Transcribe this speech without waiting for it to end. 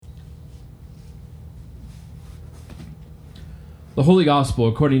The Holy Gospel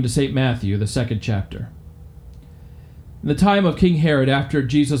according to St. Matthew, the 2nd chapter. In the time of King Herod, after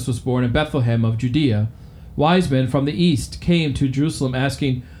Jesus was born in Bethlehem of Judea, wise men from the east came to Jerusalem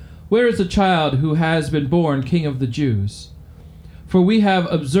asking, "Where is the child who has been born King of the Jews? For we have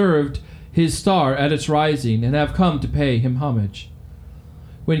observed his star at its rising and have come to pay him homage."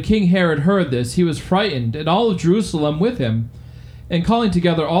 When King Herod heard this, he was frightened, and all of Jerusalem with him. And calling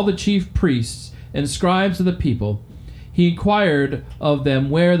together all the chief priests and scribes of the people, he inquired of them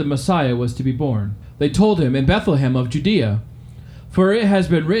where the Messiah was to be born. They told him, "In Bethlehem of Judea, for it has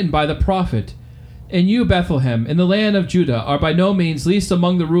been written by the prophet, 'And you, Bethlehem, in the land of Judah, are by no means least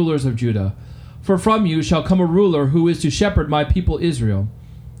among the rulers of Judah, for from you shall come a ruler who is to shepherd my people Israel.'"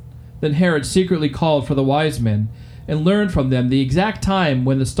 Then Herod secretly called for the wise men, and learned from them the exact time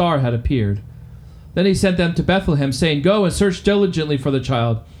when the star had appeared. Then he sent them to Bethlehem, saying, "Go and search diligently for the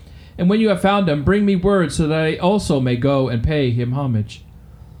child, and when you have found him, bring me word so that I also may go and pay him homage."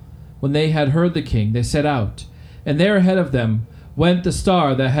 When they had heard the king, they set out, and there ahead of them went the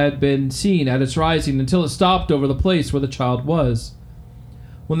star that had been seen at its rising until it stopped over the place where the child was.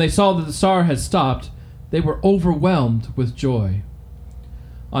 When they saw that the star had stopped, they were overwhelmed with joy.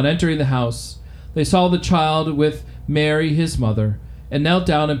 On entering the house, they saw the child with Mary his mother, and knelt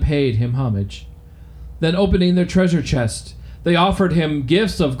down and paid him homage. Then opening their treasure chest, they offered him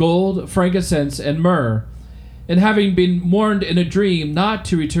gifts of gold, frankincense, and myrrh. And having been warned in a dream not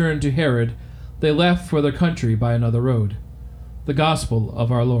to return to Herod, they left for their country by another road. The Gospel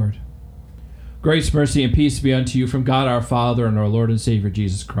of our Lord. Grace, mercy, and peace be unto you from God our Father and our Lord and Savior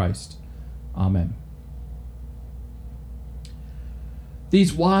Jesus Christ. Amen.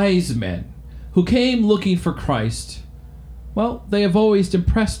 These wise men who came looking for Christ, well, they have always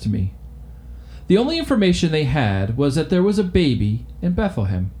impressed me. The only information they had was that there was a baby in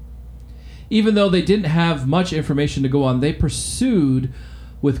Bethlehem. Even though they didn't have much information to go on, they pursued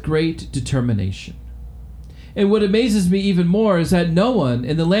with great determination. And what amazes me even more is that no one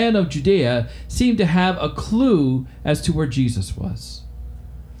in the land of Judea seemed to have a clue as to where Jesus was.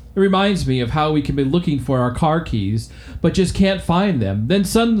 It reminds me of how we can be looking for our car keys, but just can't find them. Then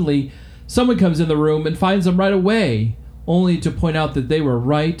suddenly, someone comes in the room and finds them right away, only to point out that they were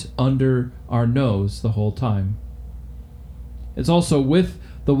right under our nose the whole time. It's also with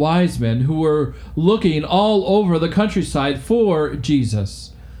the wise men who were looking all over the countryside for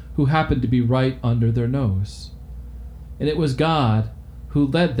Jesus, who happened to be right under their nose. And it was God who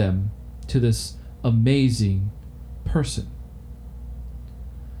led them to this amazing person.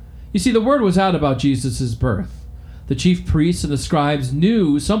 You see, the word was out about Jesus' birth. The chief priests and the scribes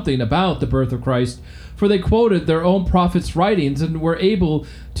knew something about the birth of Christ, for they quoted their own prophets' writings and were able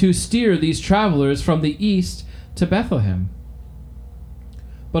to steer these travelers from the east to Bethlehem.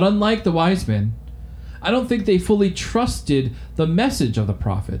 But unlike the wise men, I don't think they fully trusted the message of the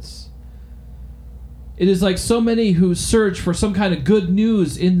prophets. It is like so many who search for some kind of good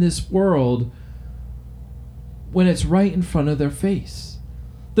news in this world when it's right in front of their face.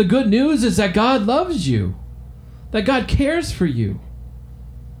 The good news is that God loves you, that God cares for you,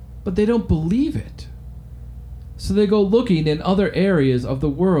 but they don't believe it. So they go looking in other areas of the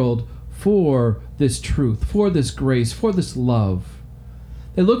world for this truth, for this grace, for this love.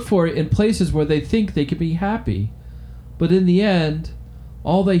 They look for it in places where they think they can be happy, but in the end,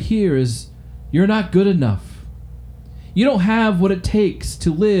 all they hear is, "You're not good enough. You don't have what it takes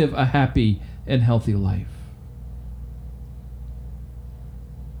to live a happy and healthy life."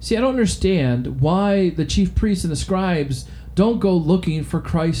 See, I don't understand why the chief priests and the scribes don't go looking for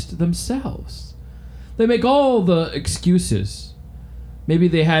Christ themselves. They make all the excuses. Maybe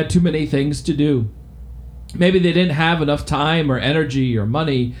they had too many things to do. Maybe they didn't have enough time or energy or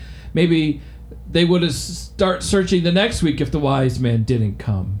money. Maybe they would have start searching the next week if the wise men didn't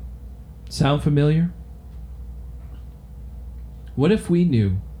come. Sound familiar? What if we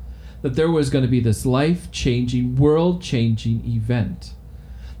knew that there was going to be this life-changing, world-changing event?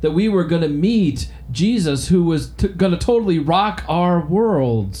 That we were going to meet Jesus, who was going to totally rock our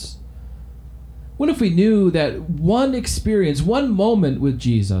worlds? What if we knew that one experience, one moment with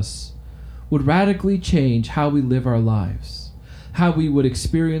Jesus would radically change how we live our lives, how we would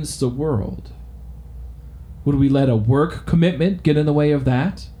experience the world? Would we let a work commitment get in the way of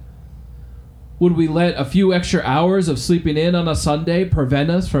that? Would we let a few extra hours of sleeping in on a Sunday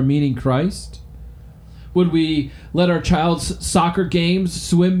prevent us from meeting Christ? Would we let our child's soccer games,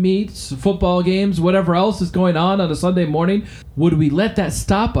 swim meets, football games, whatever else is going on a Sunday morning, would we let that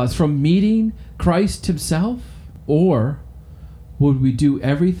stop us from meeting Christ himself? Or would we do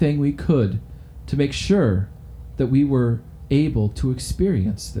everything we could to make sure that we were able to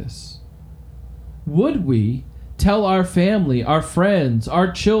experience this? Would we tell our family, our friends,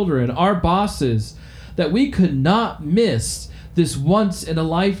 our children, our bosses that we could not miss this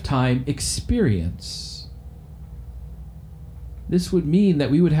once-in-a-lifetime experience. This would mean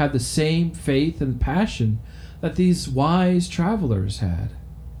that we would have the same faith and passion that these wise travelers had.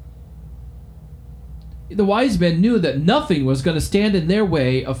 The wise men knew that nothing was going to stand in their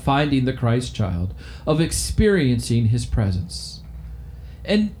way of finding the Christ child, of experiencing his presence.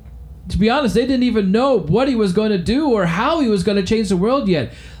 And to be honest, they didn't even know what he was going to do or how he was going to change the world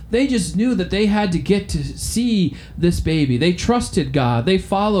yet. They just knew that they had to get to see this baby. They trusted God. They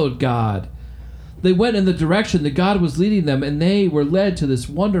followed God. They went in the direction that God was leading them, and they were led to this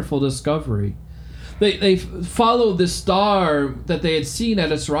wonderful discovery. They followed the star that they had seen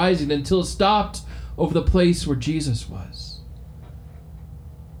at its rising until it stopped over the place where Jesus was.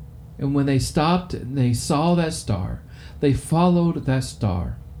 And when they stopped and they saw that star, they followed that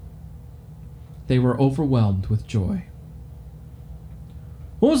star, they were overwhelmed with joy.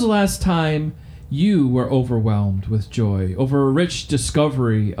 When was the last time you were overwhelmed with joy over a rich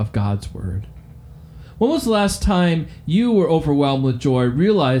discovery of God's Word? When was the last time you were overwhelmed with joy,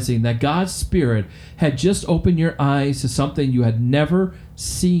 realizing that God's Spirit had just opened your eyes to something you had never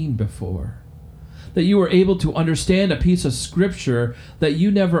seen before? That you were able to understand a piece of Scripture that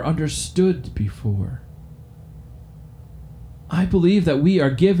you never understood before? I believe that we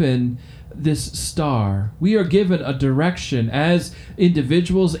are given this star. We are given a direction as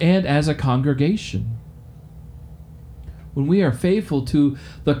individuals and as a congregation. When we are faithful to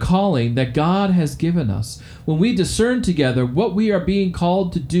the calling that God has given us, when we discern together what we are being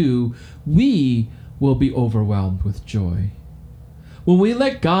called to do, we will be overwhelmed with joy. When we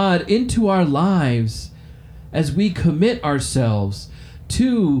let God into our lives, as we commit ourselves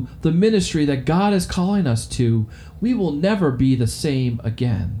to the ministry that God is calling us to, we will never be the same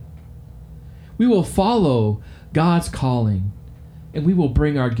again. We will follow God's calling, and we will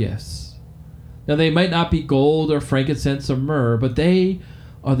bring our gifts. Now, they might not be gold or frankincense or myrrh, but they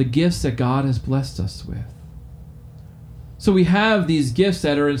are the gifts that God has blessed us with. So we have these gifts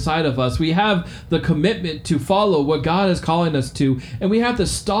that are inside of us. We have the commitment to follow what God is calling us to, and we have the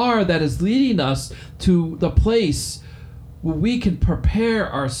star that is leading us to the place where we can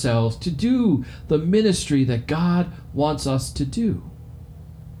prepare ourselves to do the ministry that God wants us to do.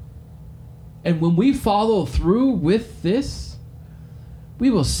 And when we follow through with this, we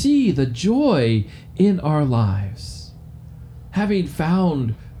will see the joy in our lives, having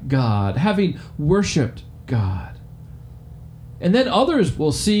found God, having worshiped God. And then others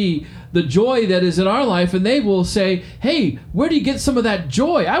will see the joy that is in our life, and they will say, hey, where do you get some of that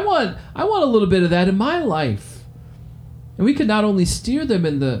joy? I want a little bit of that in my life. And we can not only steer them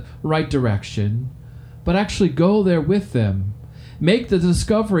in the right direction, but actually go there with them. Make the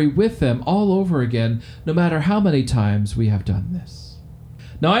discovery with them all over again, no matter how many times we have done this.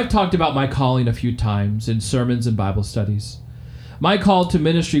 Now, I've talked about my calling a few times in sermons and Bible studies. My call to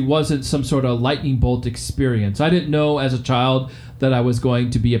ministry wasn't some sort of lightning bolt experience. I didn't know as a child that I was going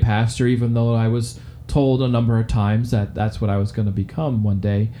to be a pastor, even though I was told a number of times that that's what I was going to become one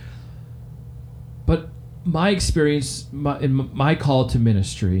day. But my experience, my call to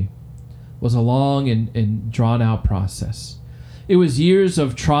ministry was a long and drawn-out process. It was years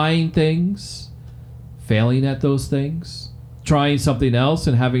of trying things, failing at those things, trying something else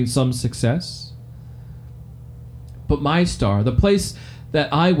and having some success. But my star, the place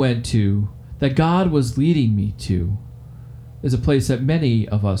that I went to, that God was leading me to, is a place that many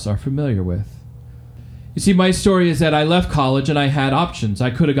of us are familiar with. You see, my story is that I left college and I had options.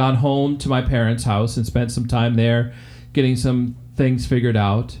 I could have gone home to my parents' house and spent some time there getting some things figured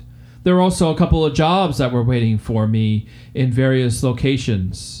out. There were also a couple of jobs that were waiting for me in various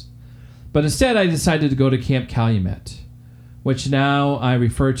locations. But instead, I decided to go to Camp Calumet, which now I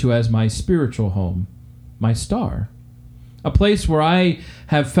refer to as my spiritual home, my star. A place where I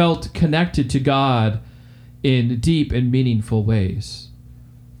have felt connected to God in deep and meaningful ways.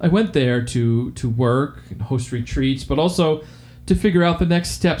 I went there to work and host retreats, but also to figure out the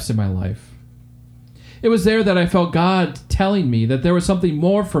next steps in my life. It was there that I felt God telling me that there was something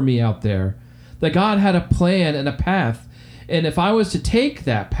more for me out there, that God had a plan and a path, and if I was to take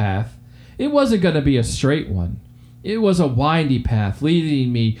that path, it wasn't going to be a straight one. It was a windy path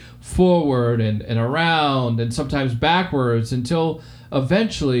leading me forward and around and sometimes backwards until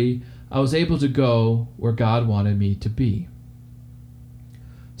eventually I was able to go where God wanted me to be.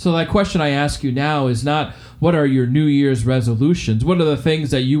 So that question I ask you now is not, what are your New Year's resolutions? What are the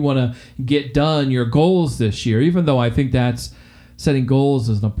things that you want to get done, your goals this year? Even though I think that's setting goals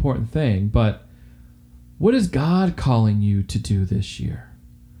is an important thing. But what is God calling you to do this year?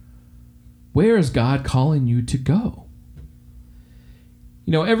 Where is God calling you to go?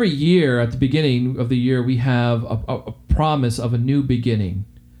 You know, every year at the beginning of the year, we have a promise of a new beginning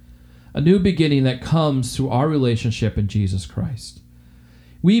that comes through our relationship in Jesus Christ.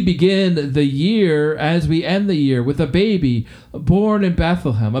 We begin the year as we end the year with a baby born in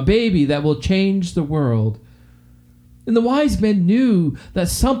Bethlehem, a baby that will change the world. And the wise men knew that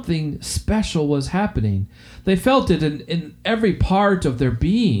something special was happening. They felt it in every part of their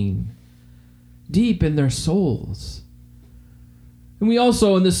being, deep in their souls. And we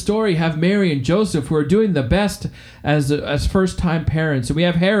also, in this story, have Mary and Joseph who are doing the best as first-time parents. And we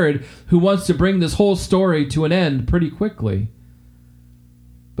have Herod who wants to bring this whole story to an end pretty quickly.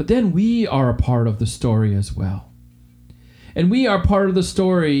 But then we are a part of the story as well. And we are part of the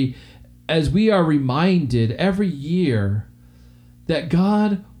story as we are reminded every year that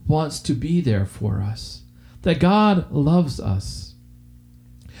God wants to be there for us, that God loves us,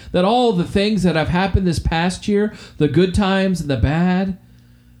 that all the things that have happened this past year, the good times and the bad,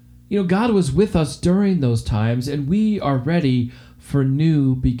 God was with us during those times, and we are ready for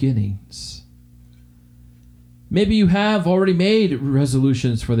new beginnings. Maybe you have already made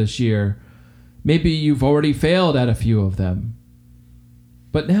resolutions for this year. Maybe you've already failed at a few of them.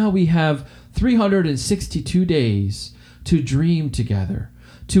 But now we have 362 days to dream together,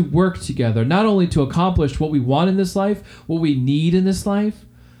 to work together, not only to accomplish what we want in this life, what we need in this life,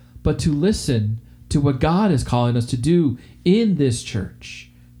 but to listen to what God is calling us to do in this church,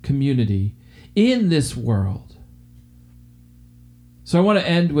 community, in this world. So I want to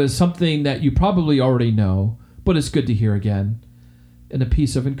end with something that you probably already know, but it's good to hear again, and a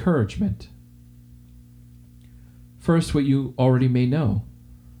piece of encouragement. First, what you already may know,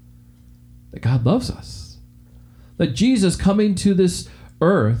 that God loves us. That Jesus coming to this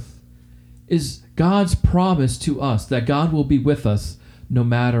earth is God's promise to us that God will be with us no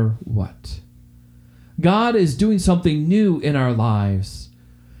matter what. God is doing something new in our lives,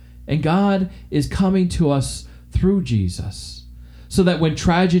 and God is coming to us through Jesus, so that when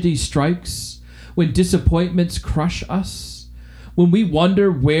tragedy strikes, when disappointments crush us, when we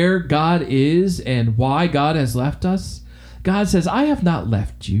wonder where God is and why God has left us, God says, I have not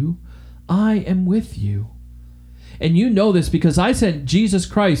left you. I am with you. And you know this because I sent Jesus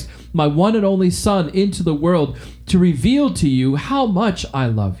Christ, my one and only Son, into the world to reveal to you how much I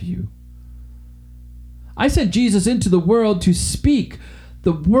love you. I sent Jesus into the world to speak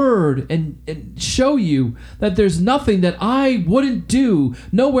the word and show you that there's nothing that I wouldn't do,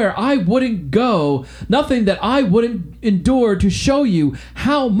 nowhere I wouldn't go, nothing that I wouldn't endure to show you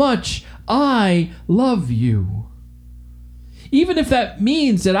how much I love you. Even if that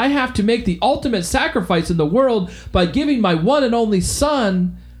means that I have to make the ultimate sacrifice in the world by giving my one and only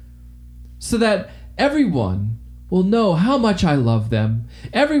Son so that everyone will know how much I love them.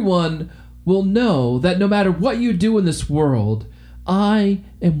 Everyone will know that no matter what you do in this world, I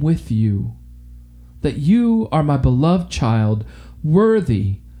am with you. That you are my beloved child,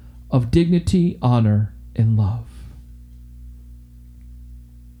 worthy of dignity, honor, and love.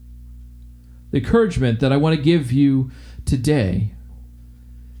 The encouragement that I want to give you today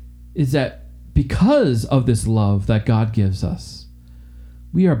is that because of this love that God gives us,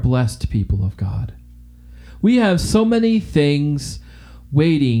 we are blessed people of God. We have so many things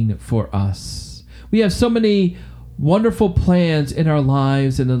waiting for us. We have so many wonderful plans in our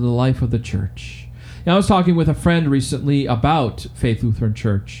lives and in the life of the church. Now, I was talking with a friend recently about Faith Lutheran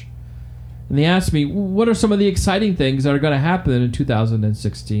Church, and they asked me, what are some of the exciting things that are going to happen in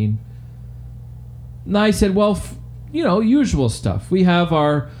 2016? And I said, well, usual stuff. We have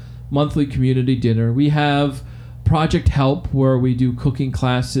our monthly community dinner. We have Project Help, where we do cooking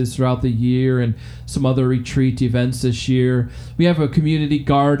classes throughout the year and some other retreat events this year. We have a community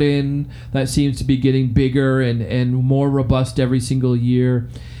garden that seems to be getting bigger and more robust every single year.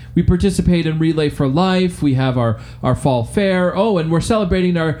 We participate in Relay for Life. We have our fall fair. Oh, and we're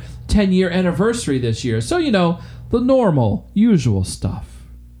celebrating our 10-year anniversary this year. So, the normal, usual stuff.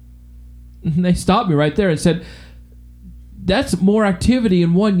 And they stopped me right there and said, that's more activity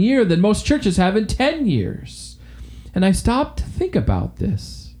in 1 year than most churches have in 10 years. And I stopped to think about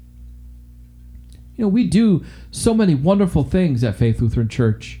this. We do so many wonderful things at Faith Lutheran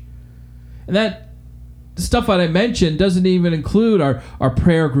Church. And that stuff that I mentioned doesn't even include our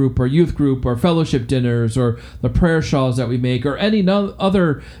prayer group, our youth group, our fellowship dinners, or the prayer shawls that we make, or any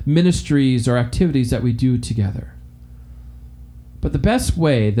other ministries or activities that we do together. But the best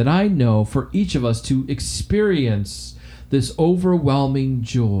way that I know for each of us to experience this overwhelming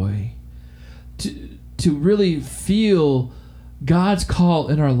joy, to really feel God's call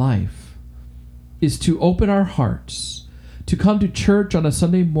in our life, is to open our hearts to come to church on a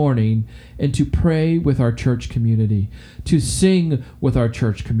Sunday morning and to pray with our church community, to sing with our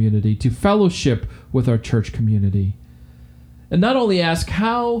church community, to fellowship with our church community. And not only ask,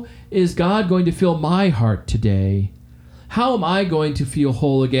 how is God going to fill my heart today? How am I going to feel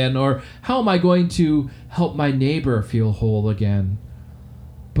whole again? Or how am I going to help my neighbor feel whole again?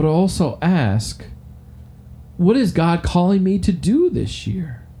 But also ask, what is God calling me to do this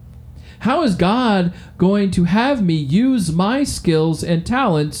year? How is God going to have me use my skills and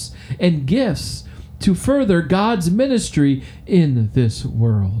talents and gifts to further God's ministry in this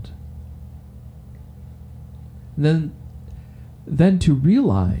world? And then to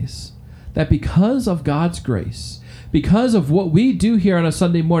realize that because of God's grace, because of what we do here on a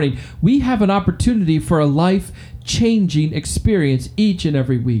Sunday morning, we have an opportunity for a life-changing experience each and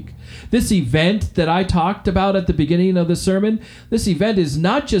every week. This event that I talked about at the beginning of the sermon, this event is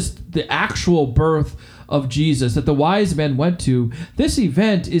not just the actual birth of Jesus that the wise men went to. This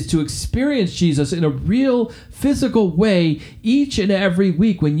event is to experience Jesus in a real physical way each and every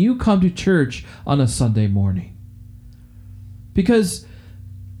week when you come to church on a Sunday morning. Because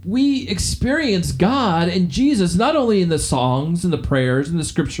we experience God and Jesus not only in the songs and the prayers and the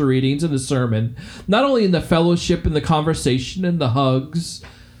scripture readings and the sermon, not only in the fellowship and the conversation and the hugs,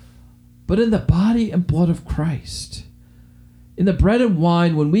 but in the body and blood of Christ. In the bread and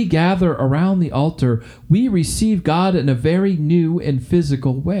wine, when we gather around the altar, we receive God in a very new and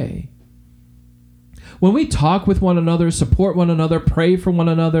physical way. When we talk with one another, support one another, pray for one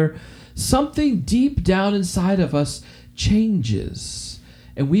another, something deep down inside of us changes,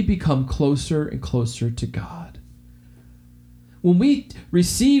 and we become closer and closer to God. When we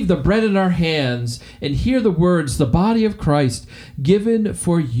receive the bread in our hands and hear the words, the body of Christ given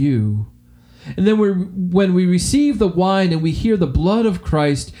for you, and then when we receive the wine and we hear the blood of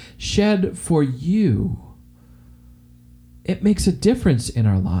Christ shed for you, it makes a difference in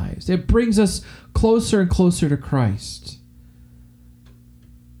our lives. It brings us closer and closer to Christ.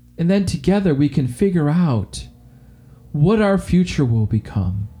 And then together we can figure out what our future will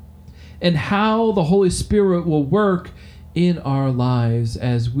become and how the Holy Spirit will work in our lives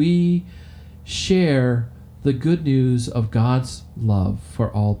as we share the good news of God's love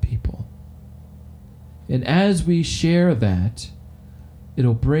for all people. And as we share that,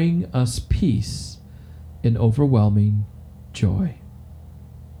 it'll bring us peace and overwhelming joy.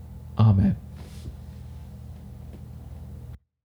 Amen.